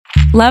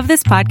Love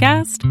this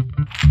podcast?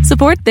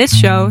 Support this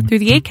show through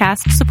the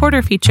Acast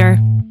supporter feature.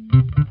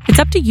 It's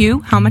up to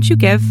you how much you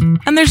give,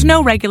 and there's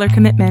no regular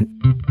commitment.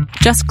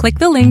 Just click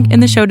the link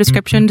in the show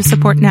description to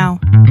support now.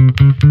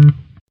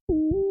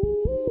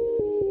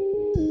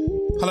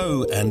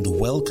 Hello and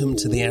welcome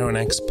to the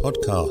Aronnax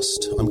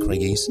podcast. I'm Craig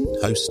Eason,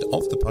 host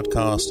of the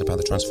podcast about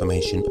the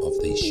transformation of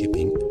the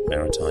shipping,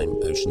 maritime,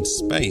 ocean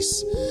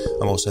space.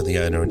 I'm also the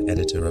owner and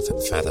editor of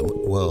Fathom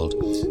World.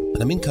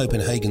 And I'm in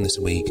Copenhagen this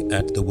week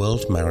at the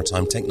World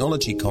Maritime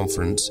Technology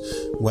Conference,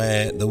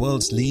 where the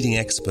world's leading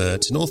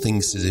experts in all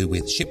things to do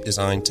with ship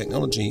design,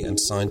 technology and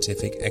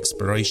scientific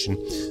exploration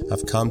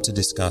have come to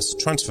discuss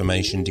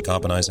transformation,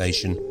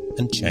 decarbonisation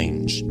and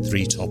change,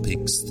 three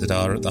topics that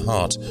are at the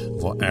heart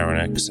of what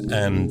Aronnax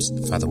and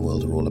Fathom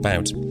World are all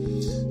about.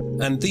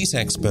 And these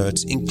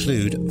experts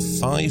include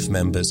 5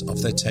 members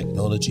of the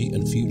Technology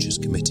and Futures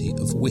Committee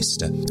of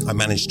WISTA. I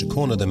managed to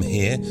corner them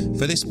here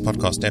for this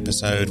podcast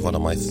episode, one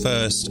of my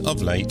first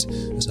of late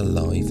as a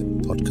live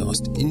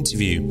podcast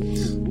interview.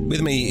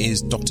 With me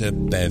is Dr.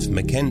 Bev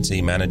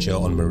McEntee, Manager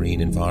on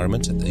Marine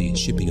Environment at the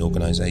shipping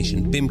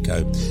organisation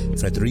BIMCO,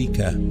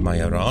 Frederica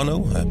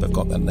Majorano, I hope I've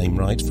got that name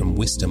right, from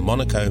WISTA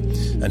Monaco,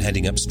 and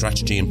heading up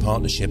strategy and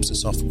partnerships at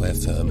software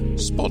firm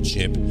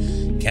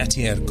Spotship.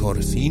 Katia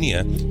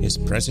Corfinia is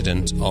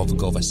President of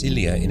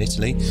Govasilia in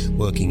Italy,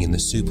 working in the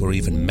super or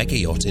even mega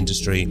yacht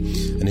industry,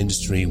 an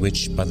industry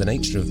which, by the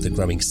nature of the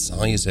growing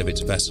size of its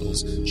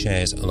vessels,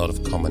 shares a lot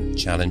of common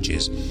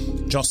challenges.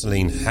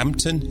 Jocelyn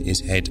Hampton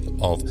is Head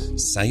of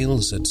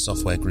Sales at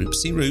software group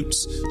Sea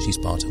Routes. She's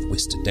part of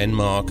WISTA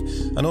Denmark.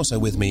 And also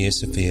with me is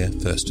Sofia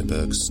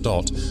Furstenberg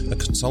Stott, a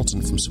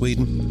consultant from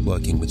Sweden,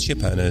 working with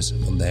ship owners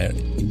on their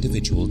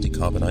individual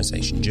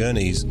decarbonisation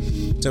journeys.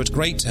 So it's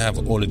great to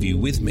have all of you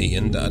with me,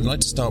 and I'd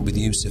like to start with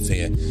you,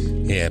 Sofia,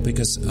 here,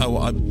 because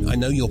I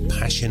know you're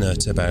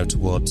passionate about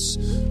what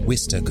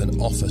WISTA can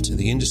offer to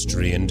the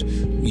industry, and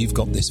you've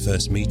got this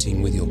first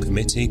meeting with your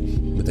committee,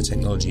 with the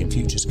Technology and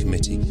Futures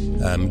Committee,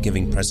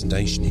 giving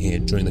presentation here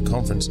during the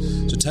conference.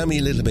 So tell me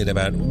a little bit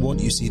about what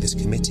you see this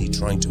committee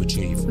trying to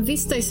achieve.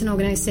 WISTA is an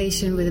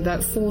organisation with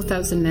about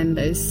 4,000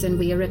 members, and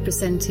we are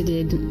represented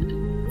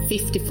in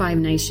 55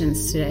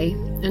 nations today.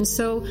 And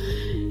so,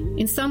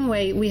 in some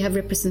way, we have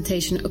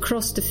representation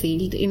across the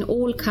field in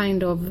all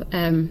kind of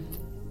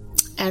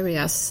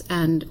areas,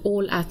 and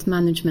all at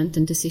management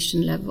and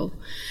decision level.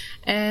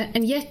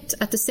 And yet,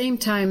 at the same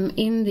time,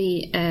 in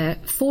the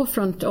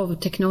forefront of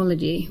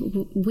technology,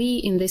 we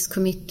in this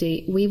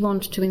committee, we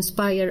want to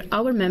inspire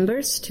our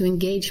members to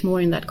engage more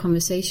in that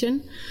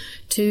conversation,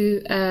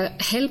 to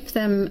help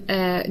them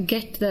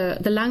get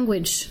the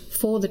language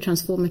for the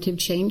transformative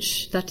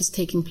change that is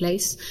taking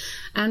place.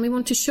 And we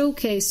want to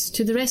showcase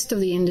to the rest of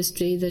the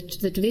industry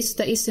that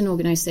WISTA is an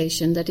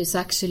organization that is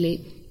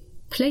actually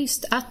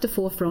placed at the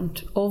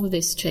forefront of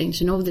this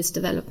change and of this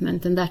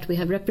development, and that we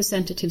have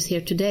representatives here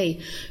today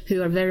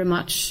who are very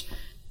much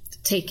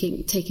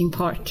taking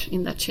part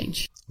in that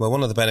change. Well,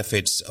 one of the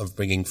benefits of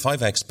bringing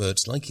 5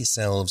 experts like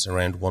yourselves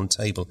around one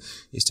table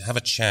is to have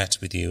a chat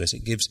with you, as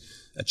it gives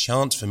a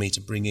chance for me to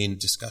bring in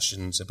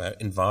discussions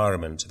about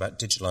environment, about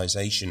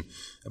digitalisation,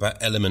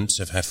 about elements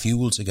of how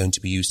fuels are going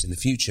to be used in the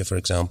future, for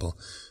example,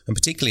 and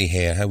particularly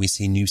here how we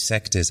see new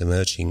sectors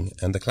emerging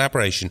and the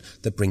collaboration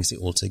that brings it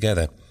all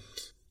together.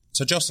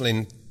 So,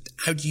 Jocelyn,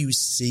 how do you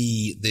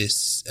see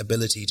this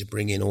ability to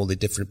bring in all the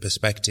different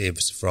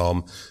perspectives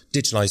from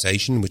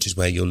digitalisation, which is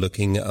where you're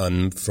looking,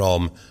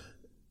 from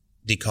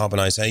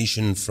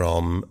decarbonisation,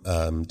 from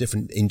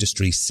different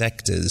industry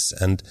sectors?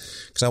 And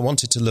because I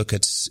wanted to look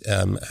at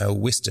how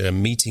WISTA, a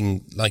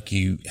meeting like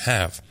you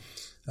have,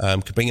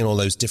 could bring in all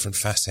those different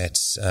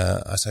facets.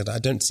 I said, I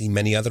don't see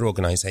many other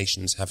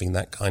organisations having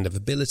that kind of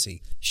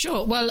ability.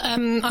 Sure. Well,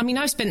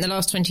 I've spent the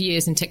last 20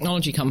 years in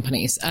technology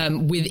companies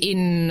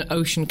within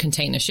ocean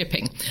container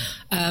shipping.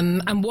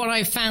 And what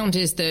I've found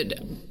is that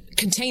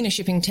container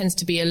shipping tends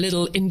to be a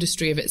little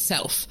industry of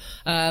itself.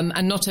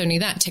 And not only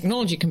that,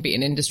 technology can be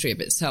an industry of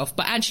itself,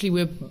 but actually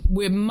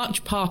we're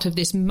much part of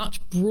this much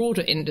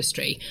broader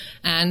industry.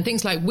 And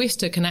things like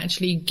WISTA can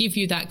actually give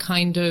you that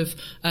kind of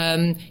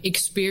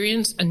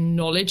experience and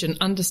knowledge and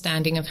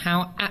understanding of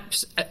how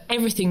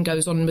everything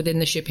goes on within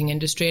the shipping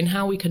industry and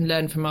how we can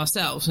learn from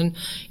ourselves. And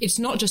it's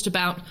not just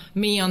about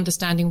me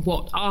understanding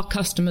what our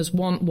customers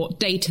want, what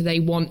data they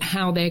want,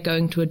 how they're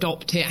going to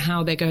adopt it,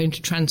 how they're going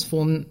to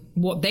transform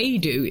what they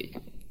do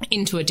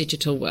into a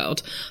digital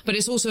world, but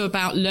it's also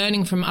about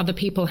learning from other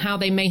people how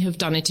they may have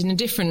done it in a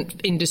different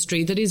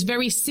industry that is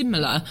very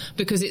similar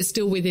because it's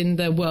still within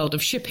the world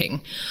of shipping.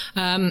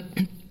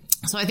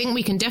 So I think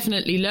we can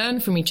definitely learn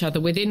from each other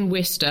within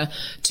WISTA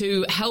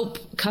to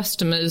help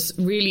customers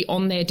really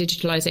on their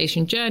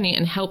digitalization journey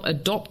and help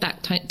adopt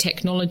that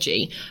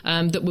technology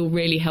that will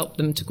really help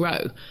them to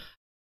grow.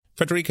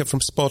 Frederica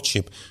from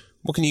Spotship,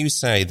 what can you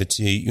say that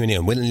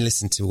when you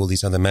listen to all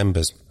these other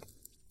members,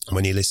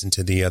 when you listen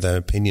to the other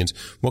opinions,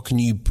 what can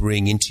you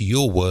bring into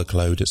your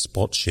workload at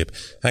Spotship?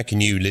 How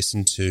can you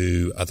listen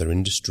to other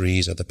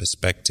industries, other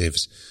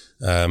perspectives,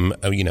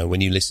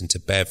 When you listen to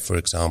Bev, for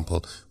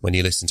example, when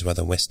you listen to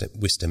other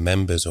WISTA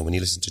members, or when you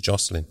listen to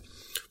Jocelyn,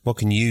 what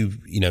can you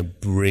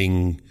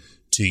bring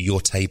to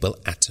your table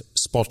at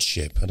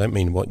SpotShip? I don't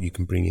mean what you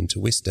can bring into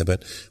WISTA,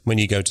 but when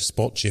you go to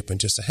SpotShip and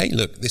just say, hey,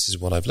 look, this is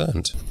what I've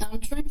learned. I'm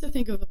trying to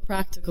think of a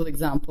practical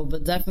example,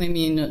 but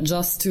definitely,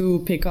 just to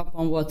pick up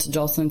on what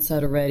Jocelyn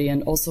said already,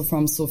 and also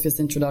from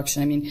Sophia's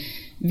introduction,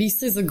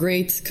 WISTA is a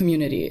great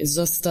community. It's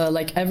just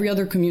like every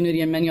other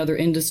community in many other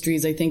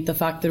industries. I think the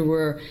fact that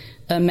we're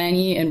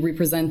many and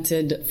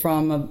represented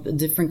from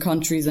different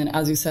countries, and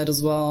as you said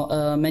as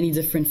well, many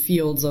different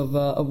fields of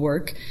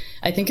work.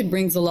 I think it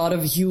brings a lot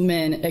of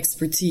human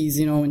expertise,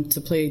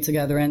 into play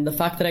together. And the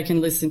fact that I can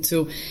listen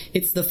to,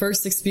 it's the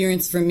first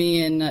experience for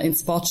me in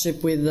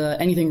SpotShip with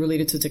anything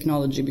related to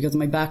technology, because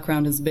my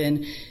background has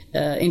been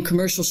in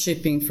commercial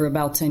shipping for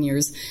about 10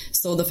 years.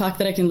 So the fact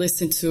that I can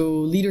listen to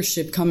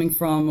leadership coming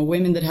from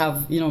women that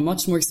have,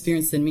 much more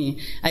experience than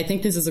me, I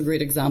think this is a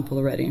great example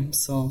already.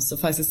 So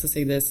suffices to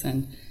say this.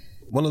 And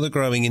one of the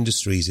growing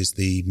industries is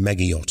the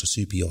mega yacht or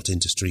super yacht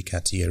industry,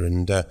 Katia.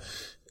 And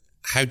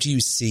how do you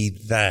see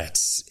that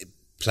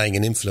playing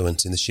an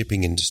influence in the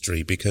shipping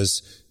industry?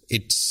 Because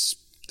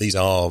these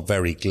are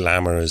very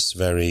glamorous,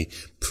 very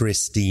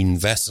pristine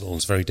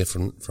vessels, very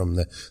different from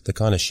the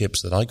kind of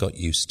ships that I got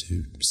used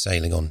to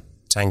sailing on,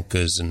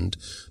 tankers and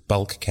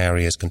bulk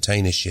carriers,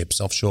 container ships,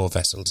 offshore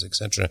vessels,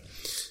 etc.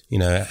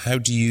 How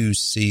do you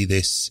see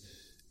this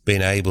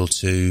being able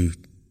to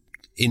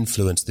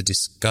influence the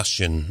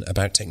discussion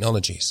about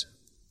technologies?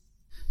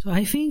 So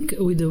I think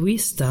with the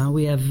WISTA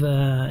we have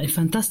a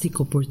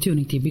fantastic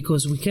opportunity,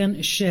 because we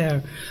can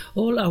share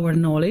all our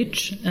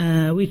knowledge,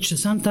 which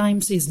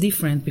sometimes is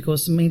different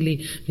because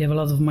mainly we have a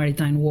lot of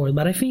maritime world.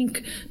 But I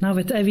think now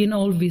that having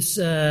all these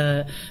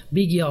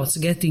big yachts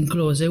getting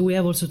closer, we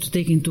have also to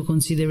take into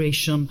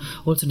consideration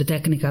also the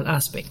technical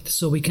aspect.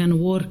 So we can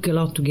work a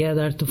lot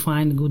together to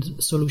find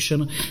good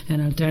solution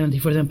and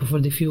alternative. For example, for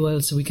the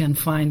fuels, we can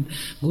find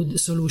good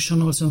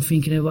solution. Also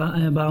thinking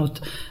about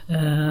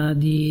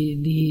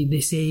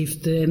the safety,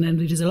 and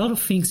there is a lot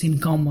of things in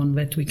common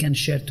that we can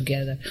share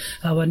together.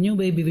 Our new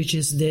baby, which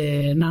is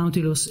the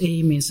Nautilus,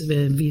 aim is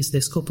the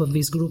scope of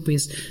this group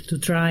is to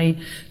try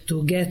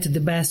to get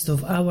the best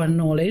of our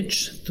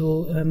knowledge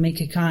to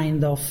make a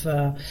kind of,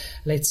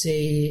 let's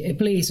say, a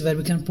place where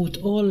we can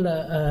put all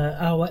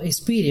our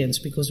experience,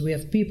 because we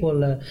have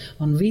people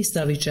on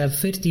WISTA which have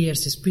 30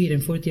 years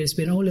experience, 40 years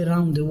experience all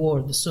around the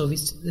world. So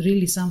it's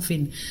really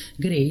something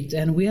great,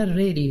 and we are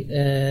ready.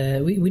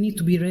 We need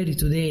to be ready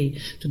today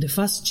to the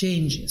fast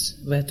changes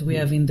that we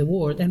have in the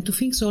world, and to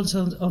think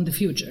also on the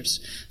futures.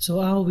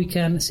 So how we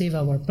can save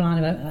our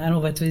planet. I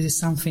know that this is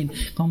something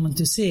common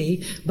to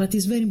say, but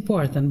it's very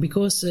important,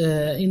 because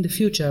in the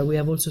future we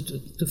have also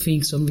to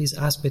think on this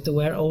aspect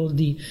where all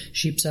the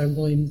ships are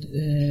going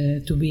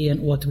to be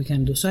and what we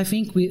can do. So I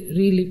think we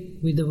really,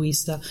 with the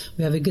WISTA,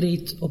 we have a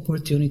great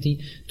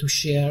opportunity to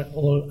share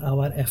all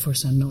our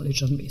efforts and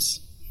knowledge on this.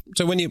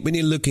 So when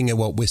you're looking at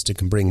what WISTA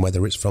can bring,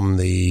 whether it's from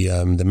the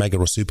mega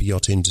or super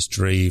yacht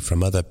industry,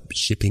 from other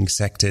shipping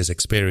sectors,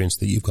 experience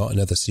that you've got in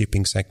other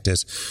shipping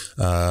sectors,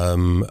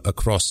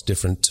 across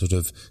different sort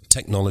of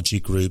technology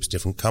groups,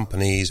 different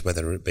companies,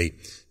 whether it be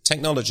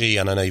technology,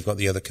 and I know you've got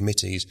the other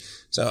committees.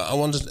 So I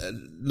want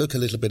to look a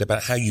little bit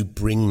about how you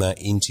bring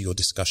that into your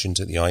discussions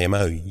at the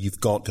IMO.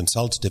 You've got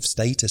consultative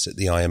status at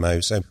the IMO,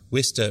 so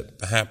WISTA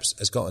perhaps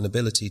has got an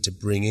ability to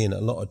bring in a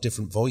lot of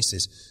different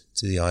voices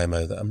to the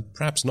IMO that are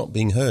perhaps not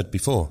being heard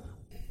before.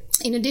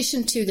 In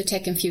addition to the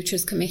Tech and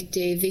Futures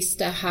Committee,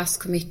 WISTA has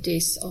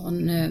committees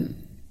on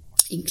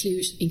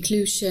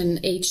inclusion,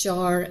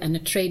 HR, and a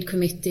trade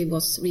committee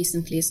was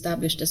recently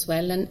established as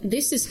well. And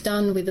this is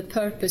done with the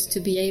purpose to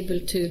be able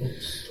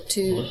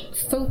to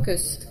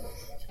focus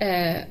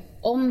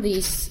on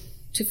these,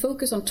 to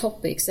focus on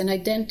topics and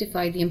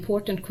identify the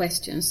important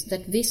questions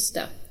that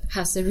WISTA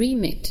has a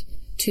remit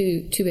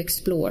to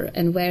explore,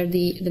 and where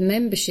the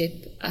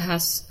membership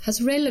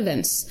has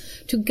relevance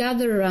to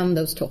gather around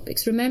those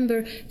topics.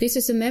 Remember, this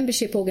is a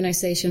membership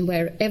organization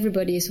where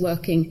everybody is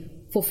working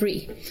for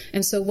free.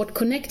 And so what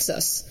connects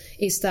us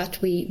is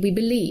that we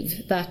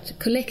believe that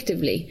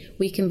collectively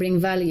we can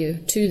bring value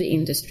to the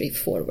industry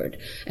forward.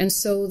 And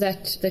so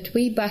that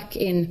we back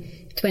in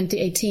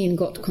 2018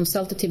 got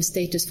consultative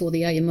status for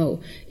the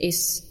IMO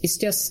is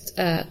just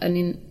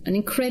an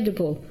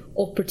incredible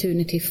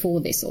opportunity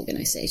for this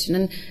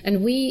organization.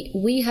 And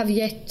we have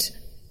yet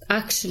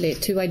actually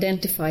to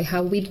identify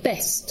how we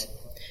best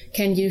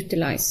can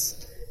utilize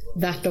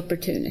that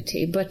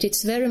opportunity. But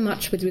it's very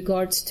much with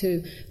regards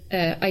to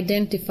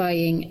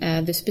identifying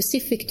the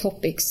specific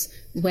topics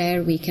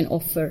where we can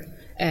offer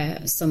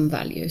some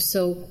value.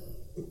 So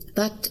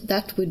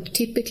that would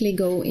typically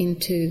go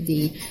into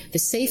the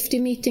safety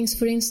meetings,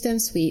 for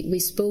instance. We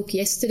spoke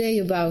yesterday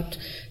about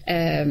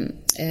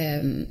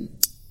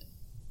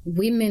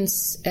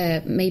women's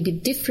maybe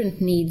different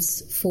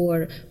needs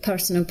for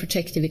personal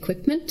protective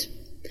equipment.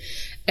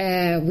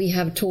 We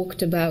have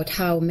talked about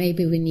how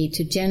maybe we need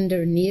to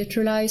gender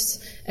neutralize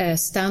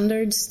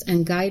standards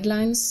and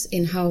guidelines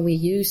in how we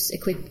use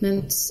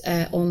equipment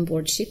on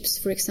board ships,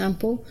 for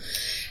example.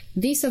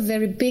 These are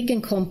very big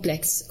and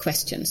complex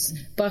questions,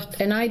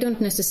 and I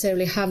don't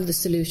necessarily have the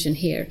solution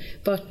here,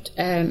 but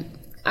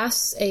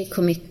as a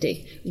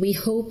committee, we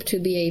hope to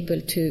be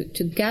able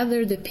to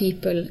gather the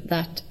people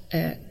that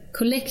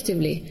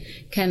collectively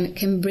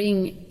can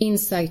bring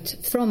insight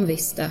from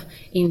Vista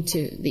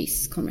into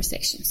these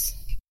conversations.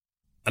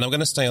 And I'm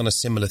going to stay on a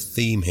similar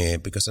theme here,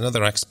 because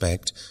another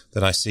aspect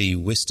that I see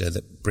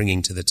Vista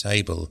bringing to the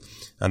table,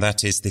 and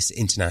that is this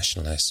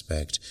international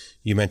aspect.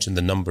 You mentioned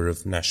the number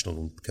of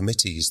national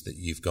committees that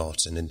you've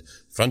got, and in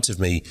front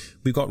of me,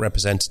 we've got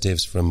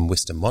representatives from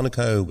Vista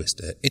Monaco,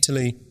 Vista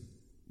Italy,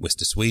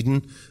 Vista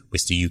Sweden,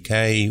 Vista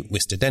UK,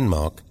 Vista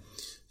Denmark.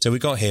 So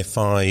we've got here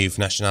 5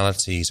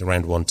 nationalities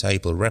around one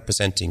table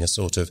representing a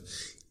sort of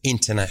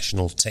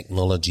international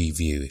technology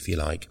view, if you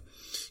like.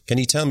 Can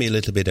you tell me a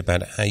little bit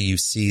about how you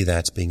see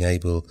that being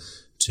able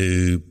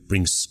to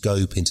bring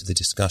scope into the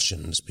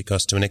discussions?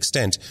 Because to an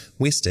extent,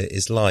 Vista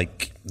is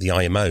like the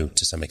IMO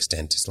to some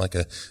extent. It's like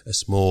a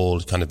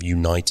small kind of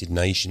United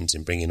Nations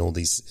in bringing all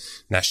these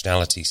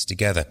nationalities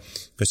together,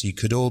 because you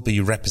could all be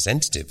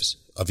representatives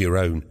of your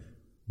own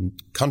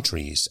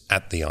countries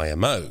at the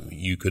IMO.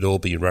 You could all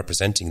be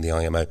representing the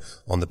IMO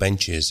on the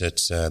benches at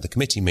the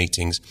committee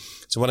meetings.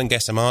 So what I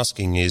guess I'm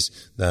asking is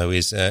a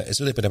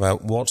little bit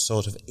about what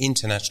sort of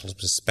international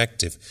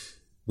perspective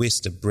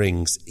Vista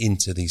brings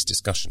into these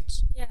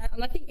discussions. Yeah,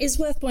 and I think it's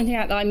worth pointing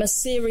out that I'm a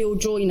serial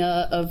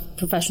joiner of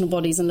professional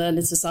bodies and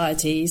learned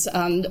societies,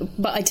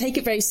 but I take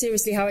it very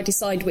seriously how I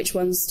decide which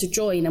ones to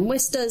join. And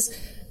Vista's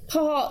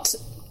part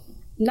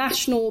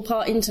national,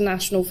 part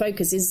international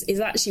focus is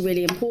actually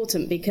really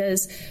important,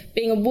 because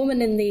being a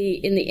woman in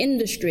the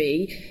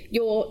industry,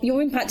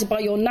 you're impacted by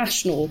your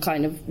national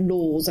kind of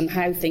laws and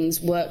how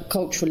things work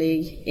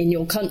culturally in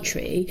your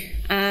country,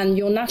 and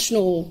your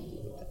national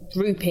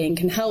grouping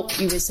can help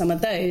you with some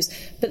of those.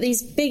 But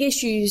these big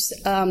issues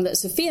that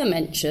Sophia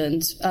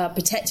mentioned,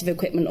 protective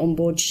equipment on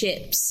board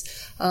ships,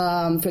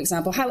 for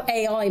example, how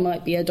AI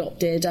might be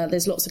adopted.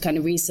 There's lots of kind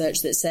of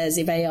research that says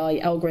if AI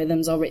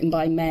algorithms are written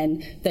by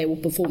men, they will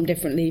perform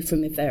differently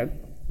from if they're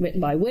written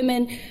by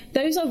women.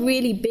 Those are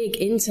really big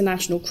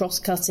international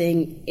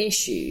cross-cutting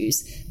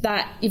issues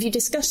that if you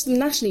discuss them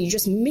nationally, you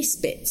just miss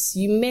bits.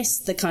 You miss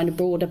the kind of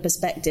broader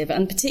perspective.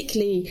 And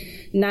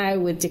particularly now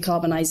with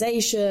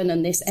decarbonisation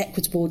and this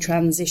equitable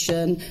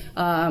transition,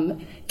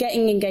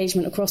 getting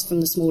engagement across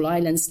from the small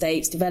island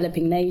states,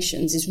 developing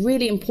nations is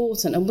really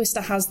important. And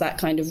Vista has that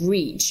kind of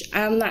reach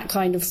and that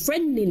kind of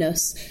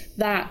friendliness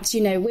that,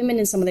 women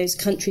in some of those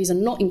countries are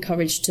not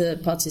encouraged to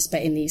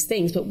participate in these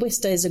things. But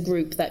Vista is a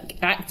group that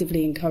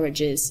actively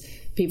encourages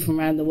people from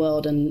around the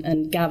world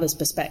and gathers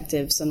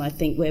perspectives. And I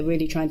think we're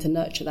really trying to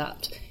nurture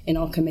that in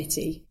our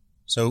committee.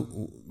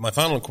 So my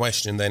final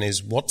question then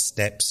is, what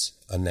steps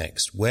are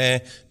next?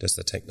 Where does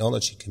the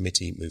Technology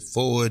Committee move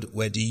forward?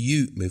 Where do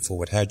you move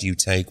forward? How do you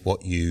take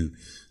what you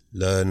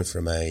learn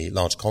from a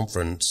large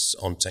conference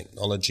on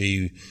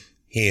technology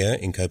here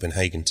in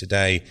Copenhagen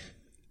today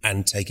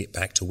and take it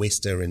back to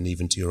Vista and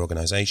even to your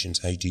organisations?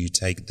 How do you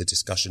take the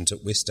discussions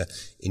at Vista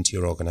into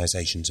your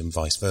organisations and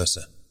vice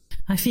versa?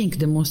 I think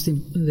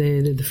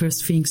the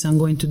first things I'm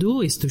going to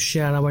do is to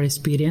share our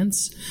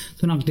experience,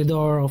 to knock the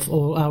door of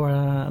all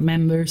our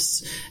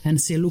members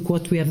and say, look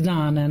what we have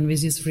done, and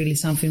this is really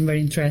something very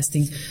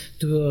interesting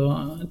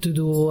to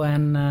do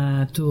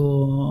and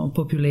to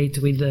populate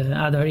with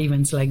other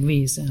events like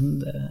this.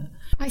 And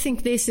I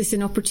think this is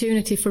an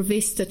opportunity for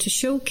Vista to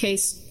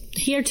showcase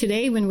here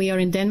today, when we are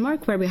in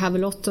Denmark, where we have a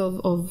lot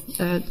of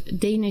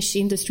Danish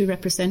industry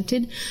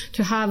represented,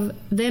 to have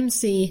them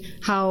see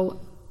how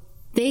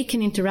they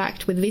can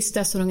interact with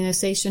Vista as an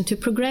organization to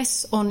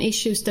progress on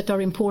issues that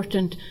are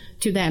important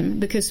to them,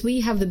 because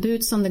we have the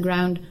boots on the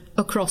ground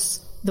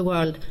across the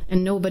world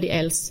and nobody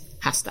else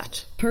has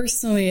that.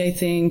 Personally, I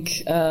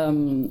think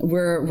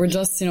we're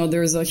just,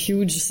 there's a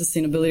huge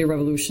sustainability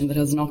revolution that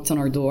has knocked on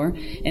our door.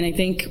 And I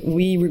think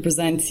we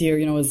represent here,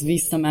 as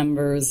Vista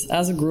members,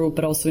 as a group,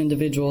 but also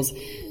individuals,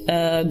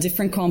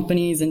 different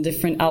companies and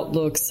different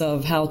outlooks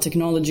of how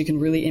technology can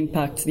really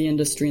impact the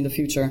industry in the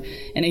future.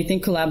 And I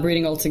think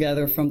collaborating all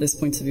together from this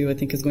point of view, I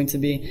think is going to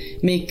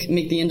make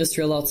the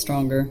industry a lot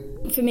stronger.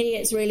 For me,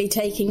 it's really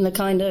taking the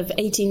kind of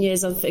 18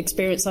 years of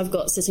experience I've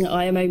got sitting at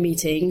IMO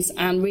meetings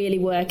and really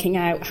working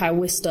out how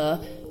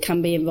Vista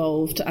can be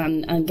involved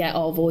and get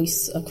our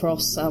voice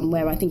across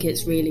where I think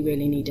it's really,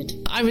 really needed.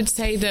 I would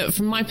say that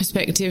from my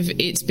perspective,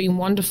 it's been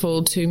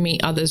wonderful to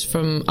meet others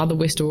from other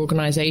Vista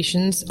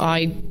organisations.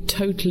 I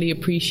totally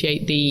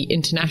appreciate the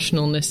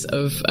internationalness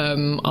of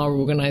our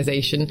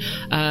organisation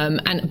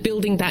and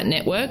building that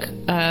network.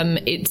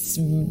 It's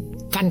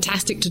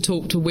fantastic to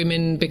talk to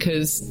women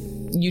because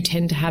you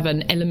tend to have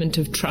an element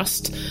of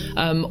trust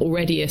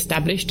already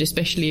established,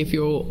 especially if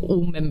you're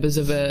all members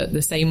of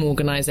the same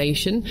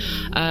organisation,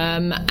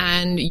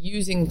 and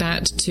using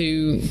that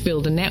to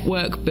build a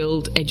network,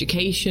 build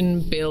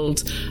education,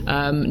 build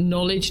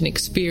knowledge and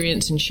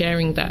experience, and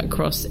sharing that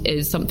across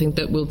is something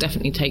that we'll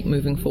definitely take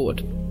moving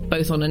forward,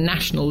 both on a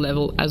national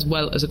level as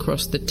well as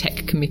across the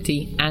Tech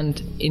Committee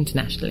and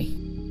internationally.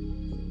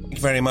 Thank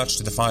you very much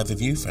to the five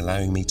of you for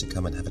allowing me to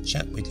come and have a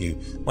chat with you.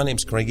 My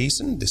name's Craig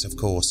Eason. This, of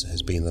course,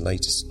 has been the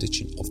latest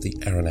edition of the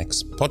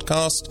Aronex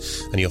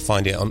podcast, and you'll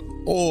find it on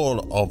all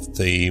of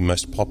the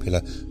most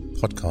popular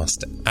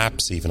podcast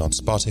apps, even on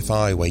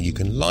Spotify, where you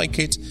can like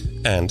it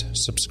and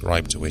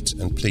subscribe to it.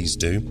 And please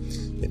do.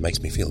 It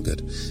makes me feel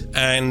good.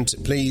 And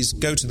please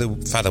go to the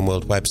Fathom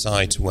World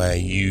website, where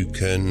you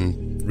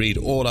can read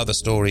all other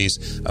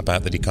stories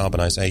about the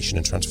decarbonisation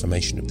and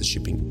transformation of the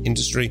shipping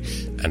industry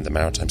and the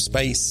maritime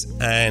space,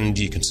 and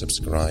you can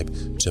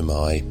subscribe to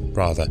my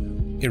rather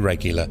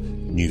irregular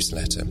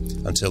newsletter.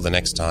 Until the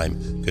next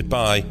time,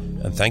 goodbye,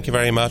 and thank you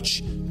very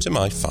much to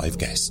my 5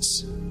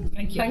 guests.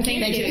 Thank you. Thank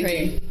you,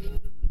 Craig.